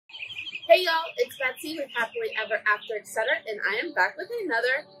Hey y'all, it's Betsy with Happily Ever After, etc. and I am back with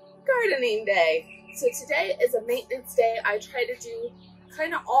another gardening day. So today is a maintenance day. I try to do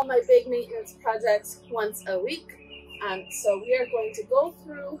kind of all my big maintenance projects once a week. So we are going to go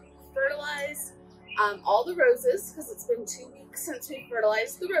through, fertilize all the roses because it's been 2 weeks since we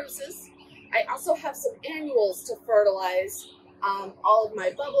fertilized the roses. I also have some annuals to fertilize. All of my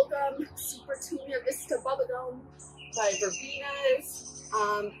bubblegum, Super Tunia Vista bubblegum by Verbenas,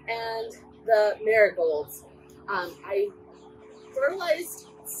 and the marigolds. I fertilized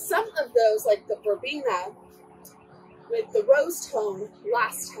some of those, like the verbena, with the rose tone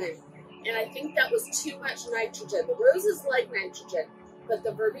last time, and I think that was too much nitrogen. The roses like nitrogen, but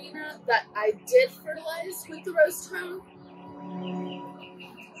the verbena that I did fertilize with the rose tone,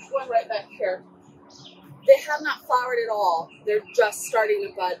 one right back here, they have not flowered at all. They're just starting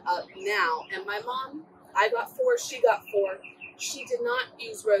to bud up now. And my mom, I got 4, she got 4. She did not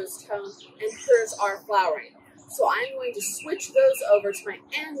use rose tone, and hers are flowering. So I'm going to switch those over to my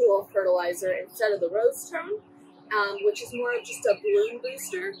annual fertilizer instead of the rose tone, which is more of just a bloom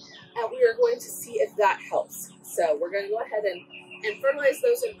booster. And we are going to see if that helps. So we're going to go ahead and fertilize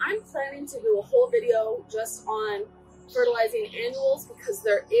those. And I'm planning to do a whole video just on fertilizing annuals because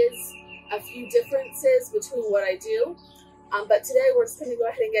there is a few differences between what I do. But today we're just going to go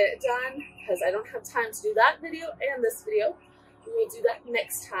ahead and get it done because I don't have time to do that video and this video. We will do that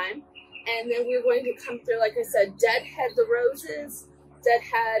next time. And then we're going to come through, like I said, deadhead the roses,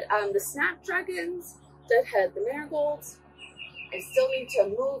 deadhead the snapdragons, deadhead the marigolds. I still need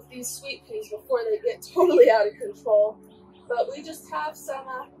to move these sweet peas before they get totally out of control. But we just have some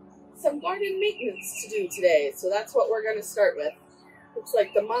garden maintenance to do today. So that's what we're going to start with. Looks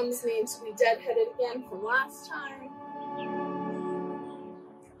like the mums need to be deadheaded again from last time.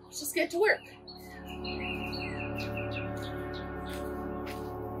 Let's just get to work.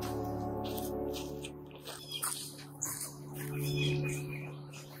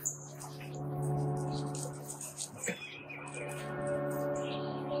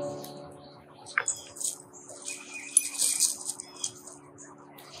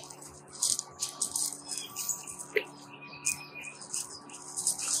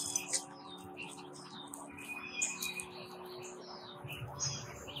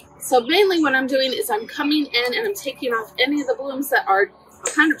 So mainly what I'm doing is I'm coming in and I'm taking off any of the blooms that are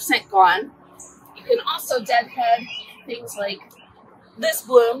 100% gone. You can also deadhead things like this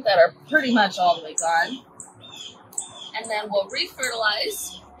bloom that are pretty much all the way gone. And then we'll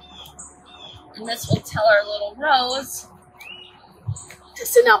refertilize. And this will tell our little rose to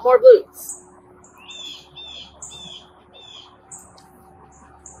send out more blooms.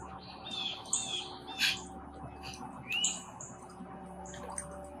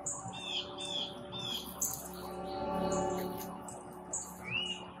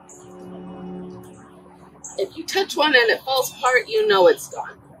 If you touch one and it falls apart, you know it's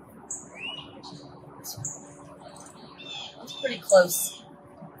gone. That's pretty close.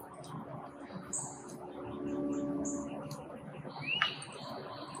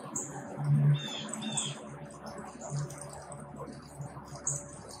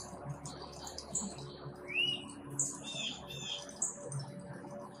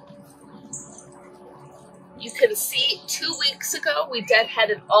 You can see 2 weeks ago, we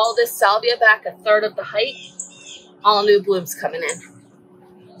deadheaded all this salvia back 1/3 of the height. All new blooms coming in.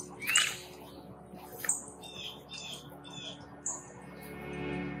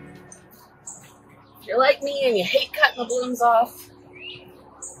 If you're like me and you hate cutting the blooms off,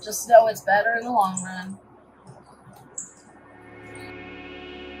 just know it's better in the long run.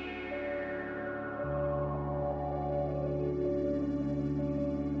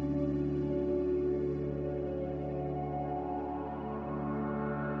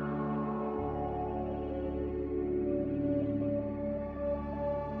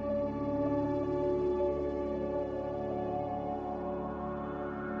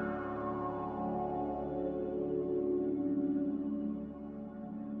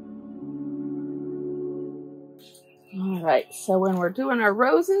 All right, so when we're doing our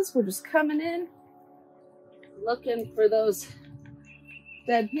roses, we're just coming in, looking for those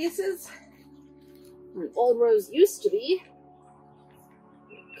dead pieces. Where an old rose used to be,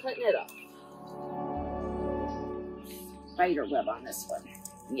 cutting it off. Spider web on this one.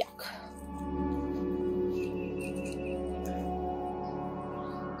 Yuck.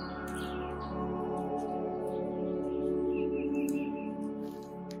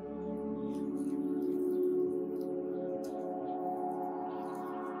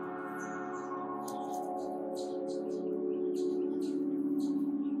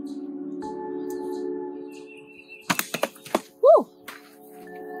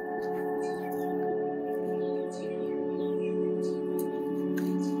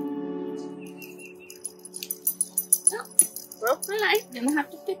 right, gonna have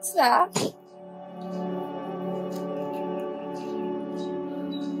to fix that. You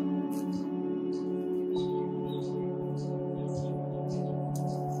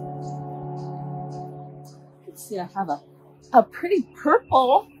can see I have a pretty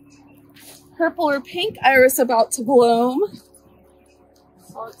purple or pink iris about to bloom.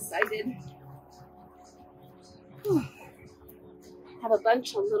 So excited. Have a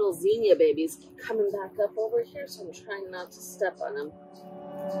bunch of little zinnia babies coming back up over here, so I'm trying not to step on them.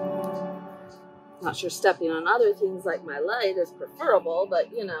 Not sure stepping on other things like my light is preferable,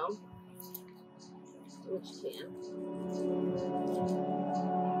 but you know, which can.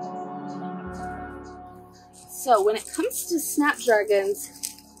 So when it comes to snapdragons,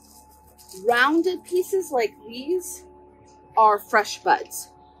 rounded pieces like these are fresh buds.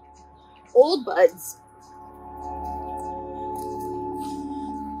 Old buds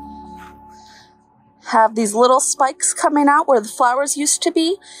have these little spikes coming out where the flowers used to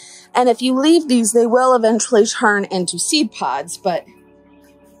be. And if you leave these, they will eventually turn into seed pods, but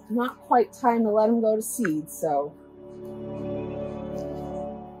not quite time to let them go to seed. So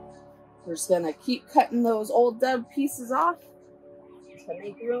we're just gonna keep cutting those old dead pieces off to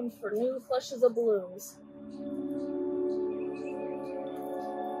make room for new flushes of blooms.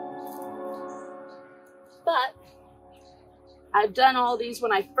 But I've done all these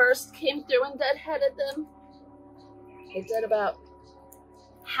when I first came through and deadheaded them. I did about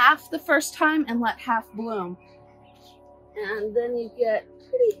half the first time and let half bloom. And then you get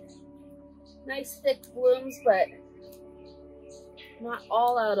pretty nice thick blooms, but not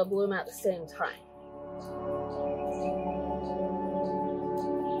all out of bloom at the same time.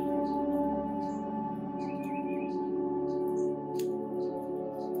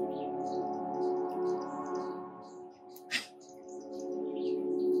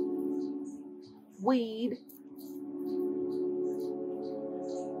 Weed.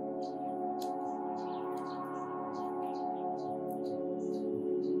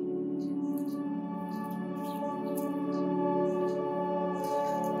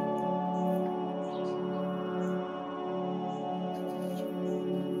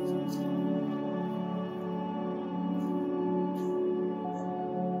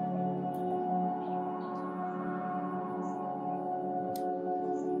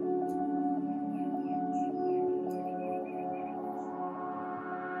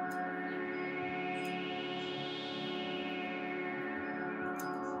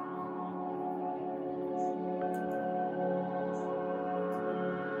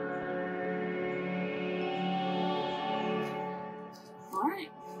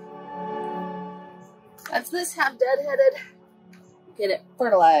 That's this half deadheaded. Get it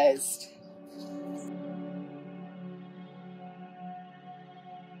fertilized.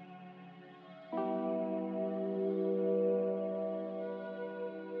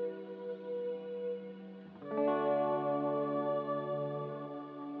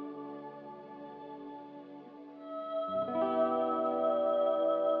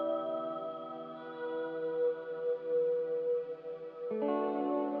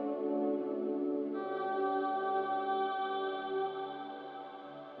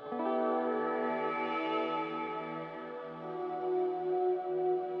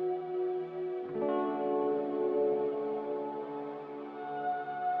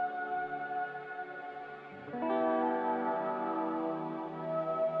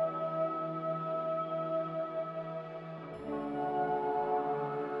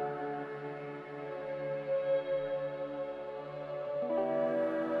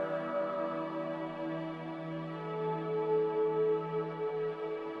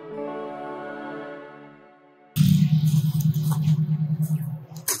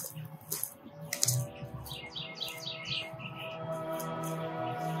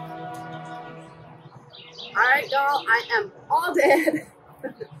 Alright, y'all, I am all dead.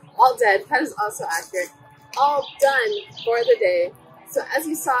 All dead. That is also accurate. All done for the day. So as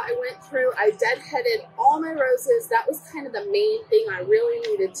you saw, I went through, I deadheaded all my roses. That was kind of the main thing I really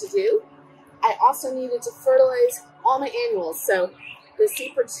needed to do. I also needed to fertilize all my annuals. So the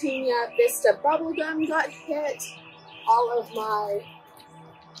Sea Petunia Vista bubblegum got hit. All of my,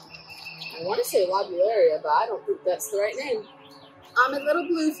 I want to say lobularia, but I don't think that's the right name. My little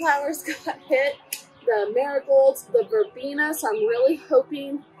blue flowers got hit. The marigolds, the verbena, so I'm really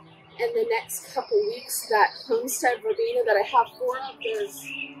hoping in the next couple weeks that homestead verbena that I have 4 of, there's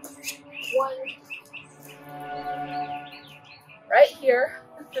one right here,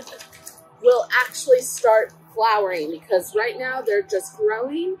 will actually start flowering, because right now they're just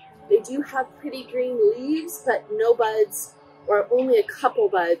growing. They do have pretty green leaves, but no buds, or only a couple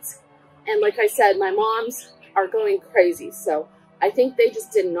buds. And like I said, my moms are going crazy, so I think they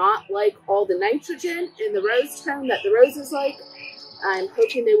just did not like all the nitrogen in the rose tone that the roses like. I'm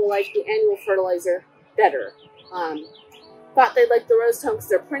hoping they will like the annual fertilizer better. Thought they'd like the rose tone because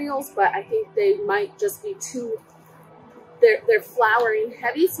they're perennials, but I think they might just be too, they're flowering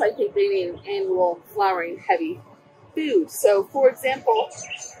heavy, so I think they need an annual flowering heavy food. So for example,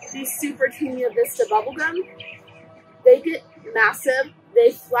 these Super Teenia Vista bubblegum, they get massive,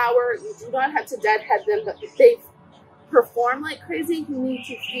 they flower, you do not have to deadhead them, but they perform like crazy, you need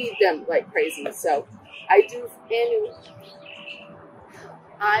to feed them like crazy. So I do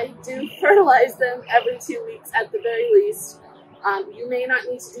fertilize them every 2 weeks at the very least. You may not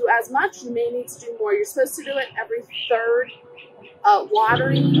need to do as much, you may need to do more. You're supposed to do it every third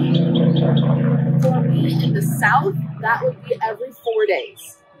watering. For me in the south, that would be every 4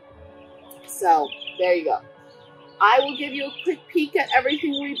 days. So there you go. I will give you a quick peek at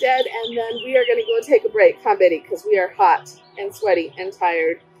everything we did, and then we are going to go take a break, huh, Betty? Because we are hot and sweaty and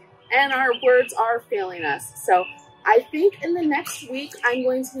tired, and our words are failing us. So I think in the next week, I'm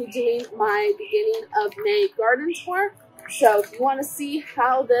going to be doing my beginning of May garden tour. So if you want to see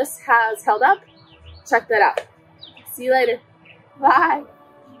how this has held up, check that out. See you later. Bye.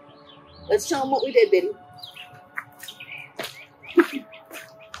 Let's show them what we did, Betty.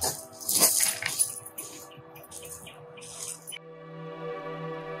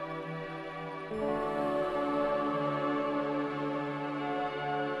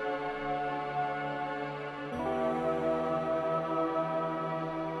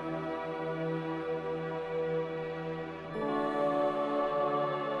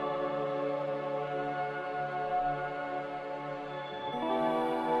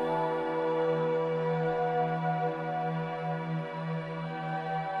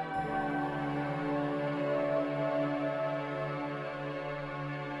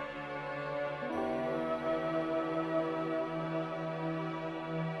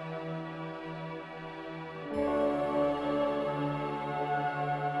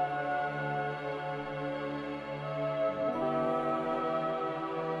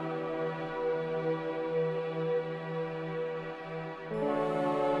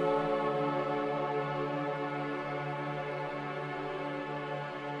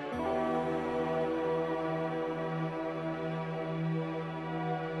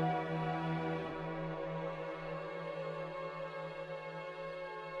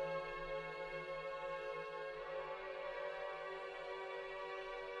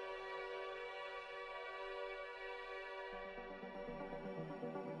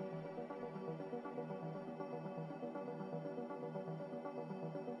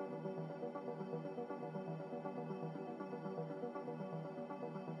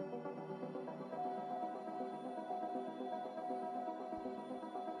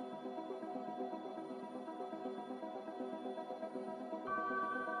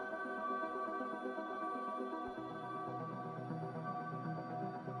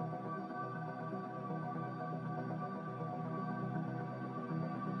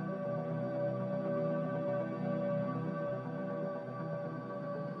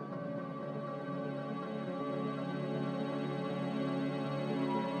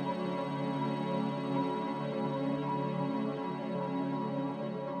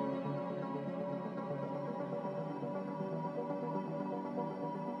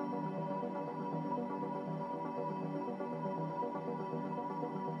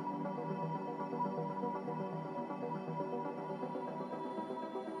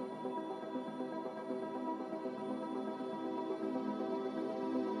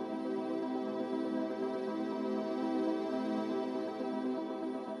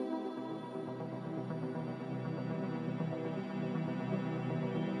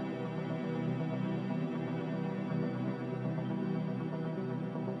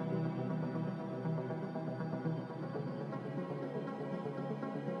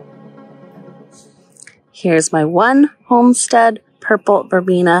 Here's my one Homestead purple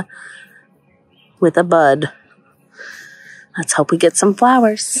verbena with a bud. Let's hope we get some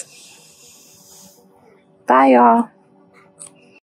flowers. Bye, y'all.